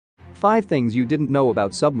5 things you didn't know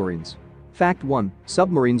about submarines. Fact 1.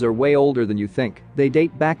 Submarines are way older than you think. They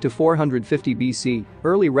date back to 450 BC.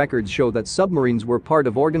 Early records show that submarines were part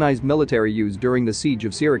of organized military use during the siege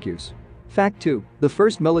of Syracuse. Fact 2. The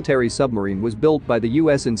first military submarine was built by the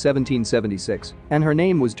US in 1776, and her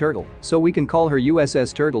name was Turtle, so we can call her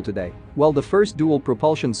USS Turtle today. While the first dual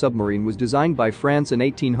propulsion submarine was designed by France in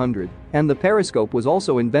 1800, and the periscope was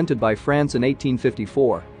also invented by France in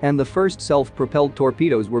 1854, and the first self-propelled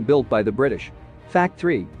torpedoes were built by the British. Fact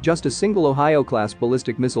 3. Just a single Ohio-class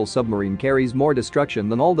ballistic missile submarine carries more destruction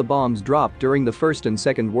than all the bombs dropped during the First and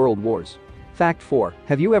Second World Wars. Fact 4.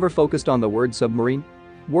 Have you ever focused on the word submarine?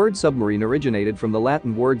 Word submarine originated from the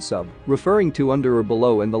Latin word sub, referring to under or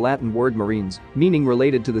below, and the Latin word marines, meaning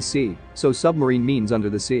related to the sea, so submarine means under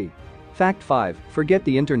the sea. Fact 5. Forget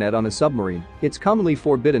the internet on a submarine. It's commonly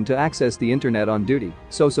forbidden to access the internet on duty,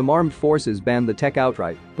 so some armed forces ban the tech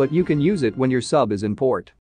outright, but you can use it when your sub is in port.